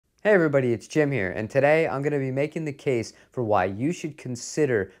Hey everybody, it's Jim here, and today I'm going to be making the case for why you should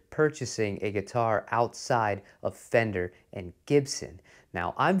consider purchasing a guitar outside of Fender and Gibson.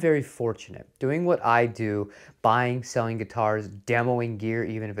 Now, I'm very fortunate doing what I do, buying, selling guitars, demoing gear,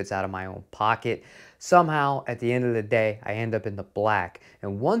 even if it's out of my own pocket. Somehow, at the end of the day, I end up in the black.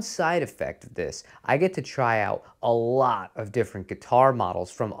 And one side effect of this, I get to try out a lot of different guitar models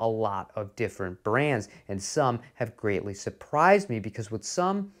from a lot of different brands, and some have greatly surprised me because with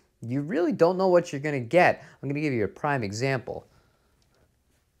some, you really don't know what you're going to get. I'm going to give you a prime example.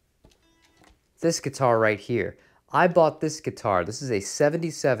 This guitar right here. I bought this guitar. This is a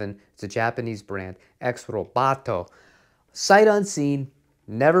 77. It's a Japanese brand. Ex Robato. Sight unseen.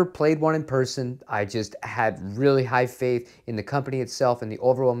 Never played one in person. I just had really high faith in the company itself and the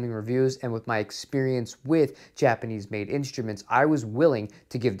overwhelming reviews. And with my experience with Japanese-made instruments, I was willing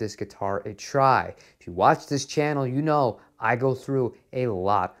to give this guitar a try. If you watch this channel, you know I go through a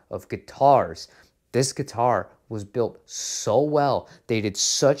lot of guitars. This guitar was built so well. They did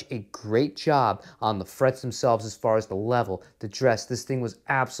such a great job on the frets themselves as far as the level, the dress. This thing was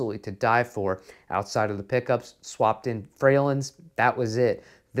absolutely to die for. Outside of the pickups, swapped in Fralins, that was it.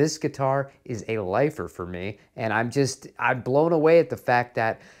 This guitar is a lifer for me, and I'm blown away at the fact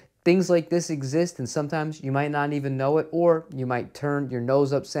that things like this exist, and sometimes you might not even know it, or you might turn your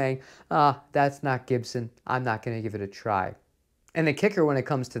nose up saying, that's not Gibson, I'm not going to give it a try. And the kicker when it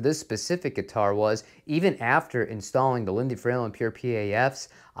comes to this specific guitar was, even after installing the Lindy Fralin Pure PAFs,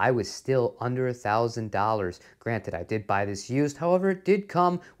 I was still under $1,000. Granted, I did buy this used, however, it did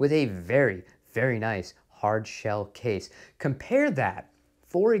come with a very, very nice hard shell case. Compare that,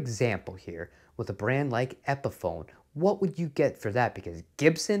 for example here, with a brand like Epiphone. What would you get for that? Because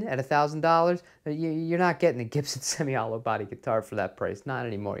Gibson at $1,000, you're not getting a Gibson semi-hollow body guitar for that price. Not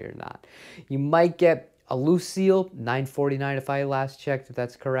anymore, you're not. You might get a loose seal, $949 if I last checked, if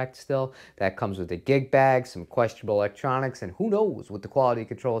that's correct still. That comes with a gig bag, some questionable electronics, and who knows with the quality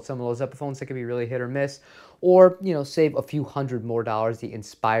control of some of those Epiphones that can be really hit or miss. Or, you know, save a few $100 more, the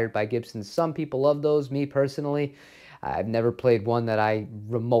Inspired by Gibson. Some people love those. Me personally, I've never played one that I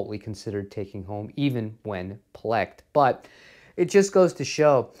remotely considered taking home, even when plecked. But it just goes to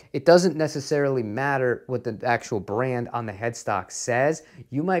show, it doesn't necessarily matter what the actual brand on the headstock says.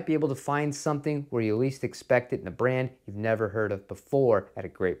 You might be able to find something where you least expect it in a brand you've never heard of before at a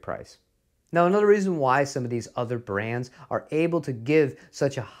great price. Now, another reason why some of these other brands are able to give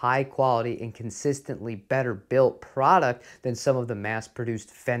such a high quality and consistently better built product than some of the mass-produced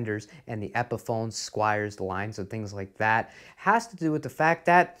Fenders and the Epiphones, Squires, lines and things like that has to do with the fact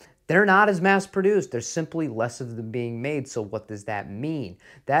that they're not as mass-produced. There's simply less of them being made. So what does that mean?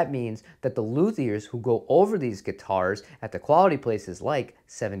 That means that the luthiers who go over these guitars at the quality places like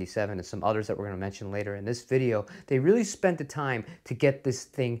 77 and some others that we're going to mention later in this video, they really spent the time to get this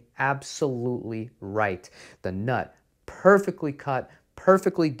thing absolutely right. The nut perfectly cut,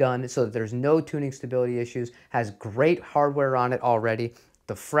 perfectly done so that there's no tuning stability issues, has great hardware on it already.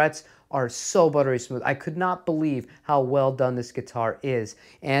 The frets are so buttery smooth. I could not believe how well done this guitar is,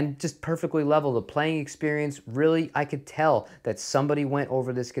 and just perfectly level. The playing experience, really, I could tell that somebody went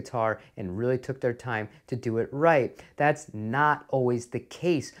over this guitar and really took their time to do it right. That's not always the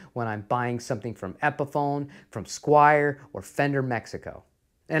case when I'm buying something from Epiphone, from Squire, or Fender Mexico.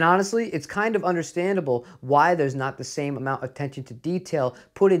 And honestly, it's kind of understandable why there's not the same amount of attention to detail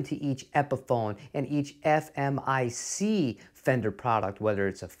put into each Epiphone and each FMIC Fender product, whether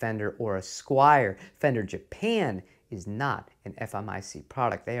it's a Fender or a Squire. Fender Japan is not an FMIC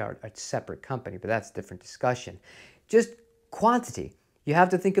product. They are a separate company, but that's a different discussion. Just quantity. You have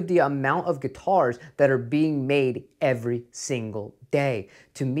to think of the amount of guitars that are being made every single day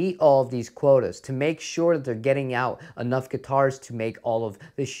to meet all of these quotas, to make sure that they're getting out enough guitars to make all of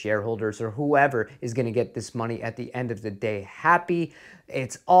the shareholders or whoever is going to get this money at the end of the day happy.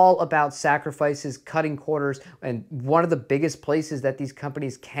 It's all about sacrifices, cutting corners, and one of the biggest places that these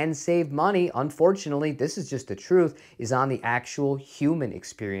companies can save money, unfortunately, this is just the truth, is on the actual human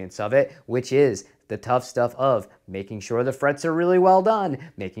experience of it, which is the tough stuff of making sure the frets are really well done,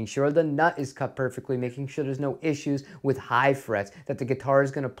 making sure the nut is cut perfectly, making sure there's no issues with high frets, that the guitar is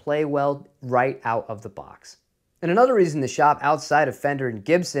going to play well right out of the box. And another reason to shop outside of Fender and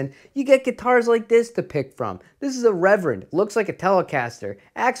Gibson, you get guitars like this to pick from. This is a Reverend, looks like a Telecaster,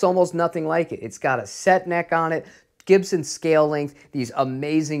 acts almost nothing like it. It's got a set neck on it, Gibson scale length, these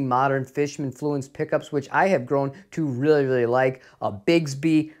amazing modern Fishman Fluence pickups, which I have grown to really, really like, a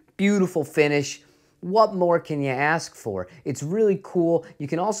Bigsby, beautiful finish. What more can you ask for? It's really cool. You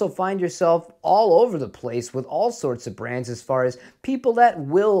can also find yourself all over the place with all sorts of brands as far as people that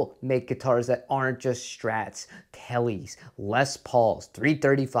will make guitars that aren't just Strats, Kellys, Les Pauls,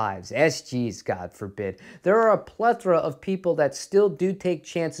 335s, SGs, God forbid. There are a plethora of people that still do take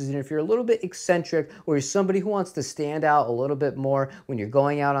chances, and if you're a little bit eccentric or you're somebody who wants to stand out a little bit more when you're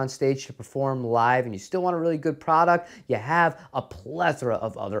going out on stage to perform live and you still want a really good product, you have a plethora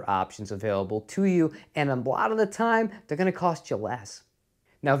of other options available to you, and a lot of the time they're going to cost you less.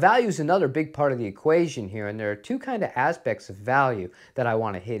 Now, value is another big part of the equation here, and there are two kind of aspects of value that I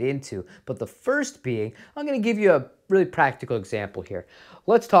want to hit into. But the first being, I'm going to give you a really practical example here.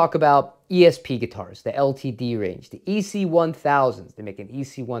 Let's talk about ESP guitars, the LTD range, the EC1000s. They make an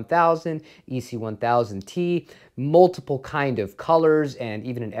EC1000, EC1000T, multiple kind of colors, and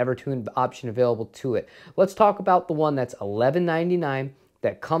even an Evertune option available to it. Let's talk about the one that's $11.99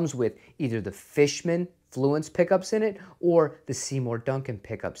 that comes with either the Fishman Fluence pickups in it or the Seymour Duncan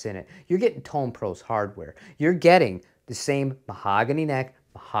pickups in it. You're getting Tone Pros hardware. You're getting the same mahogany neck,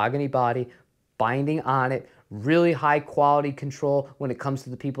 mahogany body, binding on it, really high quality control. When it comes to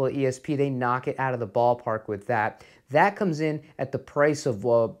the people at ESP, they knock it out of the ballpark with that. That comes in at the price of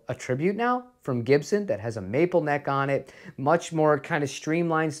a Tribute now from Gibson that has a maple neck on it, much more kind of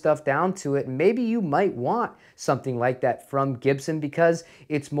streamlined stuff down to it. And maybe you might want something like that from Gibson because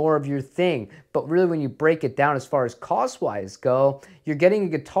it's more of your thing. But really, when you break it down as far as cost-wise go, you're getting a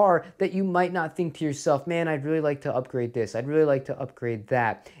guitar that you might not think to yourself, man, I'd really like to upgrade this. I'd really like to upgrade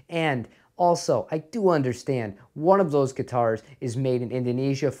that. And also, I do understand one of those guitars is made in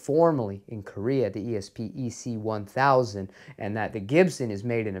Indonesia, formerly in Korea, the ESP EC1000, and that the Gibson is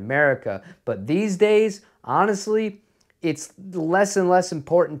made in America. But these days, honestly, it's less and less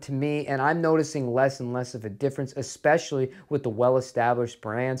important to me, and I'm noticing less and less of a difference, especially with the well-established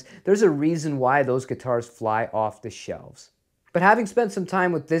brands. There's a reason why those guitars fly off the shelves. But having spent some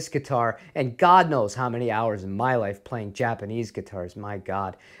time with this guitar, and God knows how many hours in my life playing Japanese guitars, my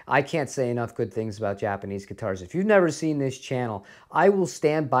God, I can't say enough good things about Japanese guitars. If you've never seen this channel, I will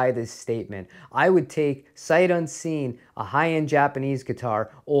stand by this statement. I would take, sight unseen, a high-end Japanese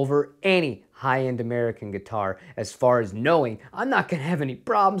guitar over any high-end American guitar as far as knowing I'm not going to have any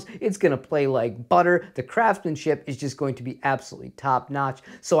problems. It's going to play like butter. The craftsmanship is just going to be absolutely top-notch.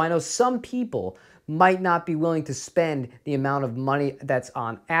 So I know some people might not be willing to spend the amount of money that's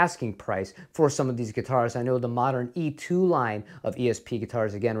on asking price for some of these guitars. I know the modern E2 line of ESP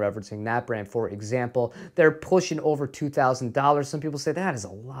guitars, again referencing that brand for example, they're pushing over $2,000. Some people say that is a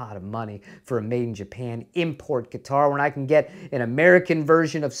lot of money for a made in Japan import guitar when I can get an American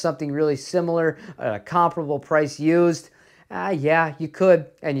version of something really similar at a comparable price used. Yeah, you could,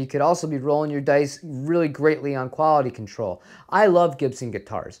 and you could also be rolling your dice really greatly on quality control. I love Gibson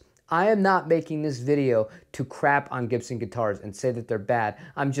guitars. I am not making this video to crap on Gibson guitars and say that they're bad.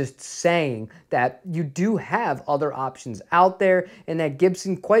 I'm just saying that you do have other options out there, and that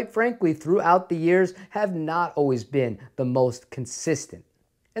Gibson, quite frankly, throughout the years have not always been the most consistent.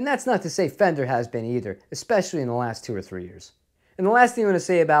 And that's not to say Fender has been either, especially in the last 2 or 3 years. And the last thing I'm going to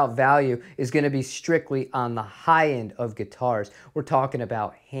say about value is going to be strictly on the high end of guitars. We're talking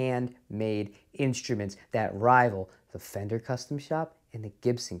about handmade instruments that rival the Fender Custom Shop and the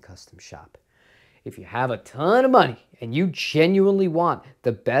Gibson Custom Shop. If you have a ton of money and you genuinely want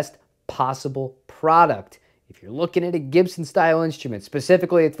the best possible product, if you're looking at a Gibson style instrument,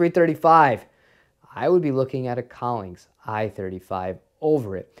 specifically a 335, I would be looking at a Collings I-35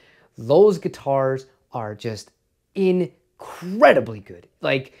 over it. Those guitars are just incredibly good.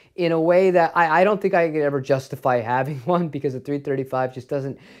 Like, in a way that I don't think I could ever justify having one, because a 335 just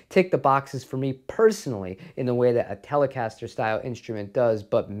doesn't tick the boxes for me personally in the way that a Telecaster style instrument does.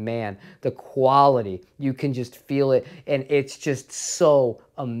 But man, the quality, you can just feel it, and it's just so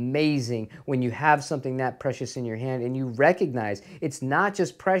amazing when you have something that precious in your hand and you recognize it's not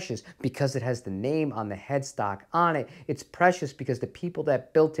just precious because it has the name on the headstock on it. It's precious because the people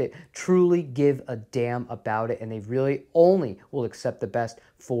that built it truly give a damn about it, and they really only will accept the best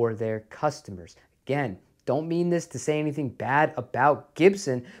for their customers. Again, don't mean this to say anything bad about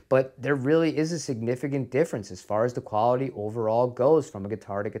Gibson, but there really is a significant difference as far as the quality overall goes from a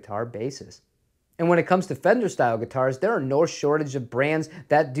guitar to guitar basis. And when it comes to Fender style guitars, there are no shortage of brands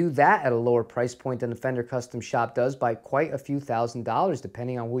that do that at a lower price point than the Fender Custom Shop does by quite a few $1,000s,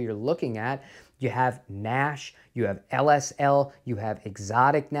 depending on who you're looking at. You have Nash, You have LSL, you have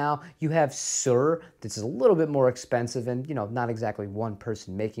Exotic now, you have Sur, this is a little bit more expensive and, you know, not exactly one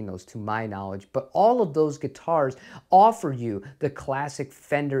person making those to my knowledge, but all of those guitars offer you the classic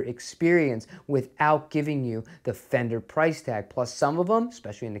Fender experience without giving you the Fender price tag. Plus some of them,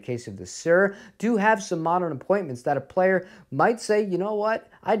 especially in the case of the Sur, do have some modern appointments that a player might say, you know what,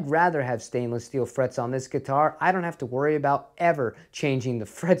 I'd rather have stainless steel frets on this guitar. I don't have to worry about ever changing the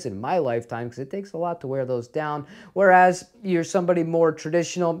frets in my lifetime because it takes a lot to wear those down. Whereas you're somebody more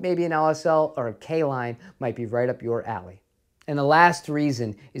traditional, maybe an LSL or a K-line might be right up your alley. And the last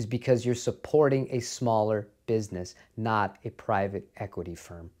reason is because you're supporting a smaller business, not a private equity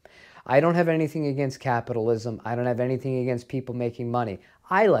firm. I don't have anything against capitalism. I don't have anything against people making money.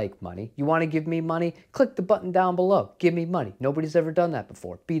 I like money. You want to give me money? Click the button down below. Give me money. Nobody's ever done that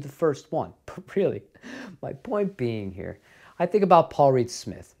before. Be the first one. But really, my point being here, I think about Paul Reed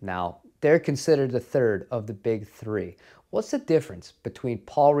Smith. Now, they're considered the third of the big three. What's the difference between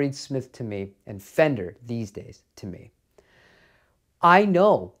Paul Reed Smith to me and Fender these days to me? I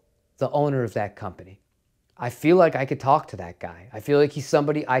know the owner of that company. I feel like I could talk to that guy. I feel like he's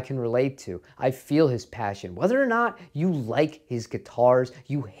somebody I can relate to. I feel his passion. Whether or not you like his guitars,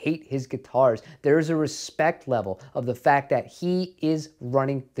 you hate his guitars, there is a respect level of the fact that he is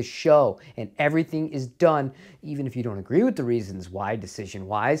running the show and everything is done, even if you don't agree with the reasons why,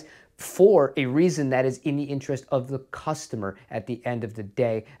 decision-wise, for a reason that is in the interest of the customer at the end of the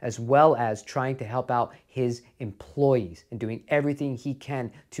day, as well as trying to help out his employees and doing everything he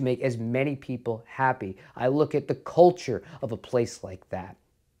can to make as many people happy. I look at the culture of a place like that.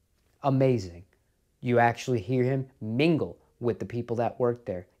 Amazing. You actually hear him mingle with the people that work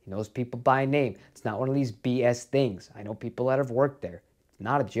there. He knows people by name. It's not one of these BS things. I know people that have worked there. It's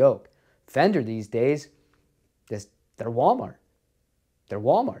not a joke. Fender these days, they're Walmart. They're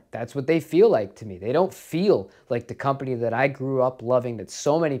Walmart. That's what they feel like to me. They don't feel like the company that I grew up loving, that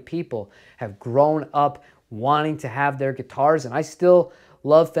so many people have grown up wanting to have their guitars, and I still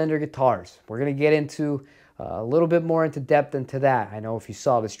love Fender guitars. We're going to get into a little bit more into depth into that. I know if you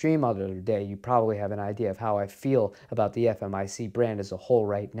saw the stream the other day, you probably have an idea of how I feel about the FMIC brand as a whole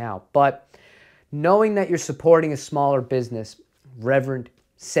right now. But knowing that you're supporting a smaller business, Reverend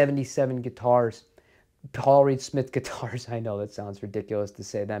 77 Guitars, Paul Reed Smith guitars, I know that sounds ridiculous to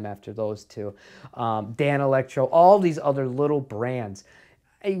say them after those two, Dan Electro, all these other little brands.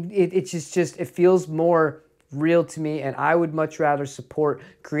 It just feels more real to me, and I would much rather support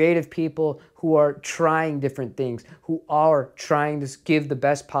creative people who are trying different things, who are trying to give the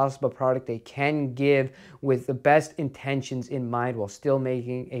best possible product they can give with the best intentions in mind while still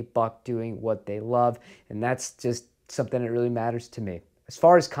making a buck doing what they love. And that's just something that really matters to me. As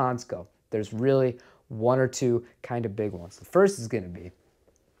far as cons go, there's really one or two kind of big ones. The first is going to be,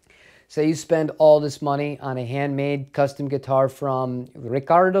 say you spend all this money on a handmade custom guitar from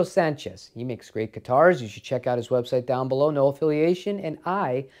Ricardo Sanchez. He makes great guitars. You should check out his website down below. No affiliation, and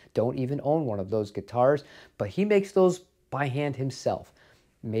I don't even own one of those guitars, but he makes those by hand himself.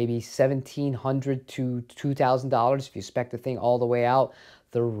 Maybe $1,700 to $2,000 if you spec the thing all the way out.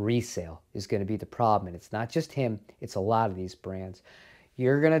 The resale is going to be the problem, and it's not just him, it's a lot of these brands.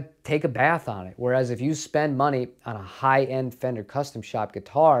 You're going to take a bath on it. Whereas if you spend money on a high-end Fender custom shop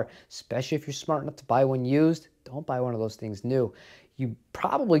guitar, especially if you're smart enough to buy one used, don't buy one of those things new. You're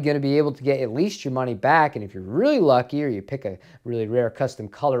probably going to be able to get at least your money back, and if you're really lucky or you pick a really rare custom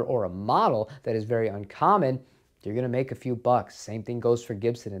color or a model that is very uncommon, you're going to make a few bucks. Same thing goes for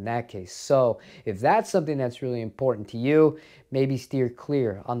Gibson in that case. So if that's something that's really important to you, maybe steer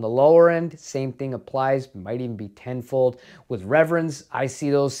clear. On the lower end, same thing applies, might even be tenfold. With Reverends, I see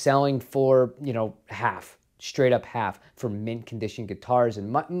those selling for, you know, half. Straight up half for mint condition guitars,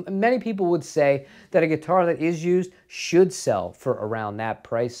 and many people would say that a guitar that is used should sell for around that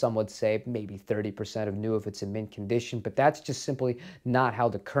price. Some would say maybe 30% of new if it's in mint condition, but that's just simply not how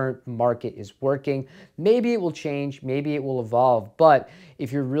the current market is working. Maybe it will change, maybe it will evolve, but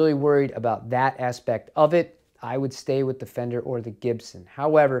if you're really worried about that aspect of it, I would stay with the Fender or the Gibson.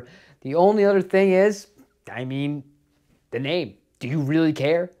 However, the only other thing is, I mean, the name. Do you really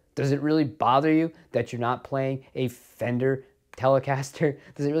care? Does it really bother you that you're not playing a Fender Telecaster?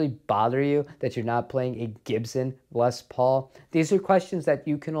 Does it really bother you that you're not playing a Gibson Les Paul? These are questions that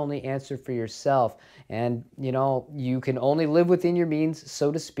you can only answer for yourself. And, you know, you can only live within your means, so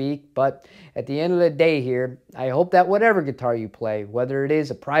to speak. But at the end of the day here, I hope that whatever guitar you play, whether it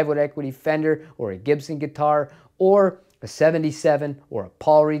is a private equity Fender or a Gibson guitar or a 77 or a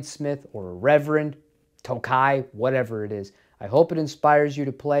Paul Reed Smith or a Reverend, Tokai, whatever it is, I hope it inspires you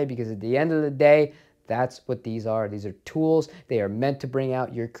to play, because at the end of the day, that's what these are. These are tools. They are meant to bring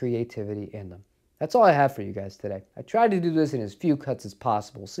out your creativity in them. That's all I have for you guys today. I tried to do this in as few cuts as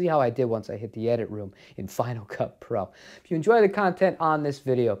possible. See how I did once I hit the edit room in Final Cut Pro. If you enjoy the content on this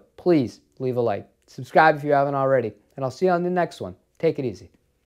video, please leave a like. Subscribe if you haven't already, and I'll see you on the next one. Take it easy.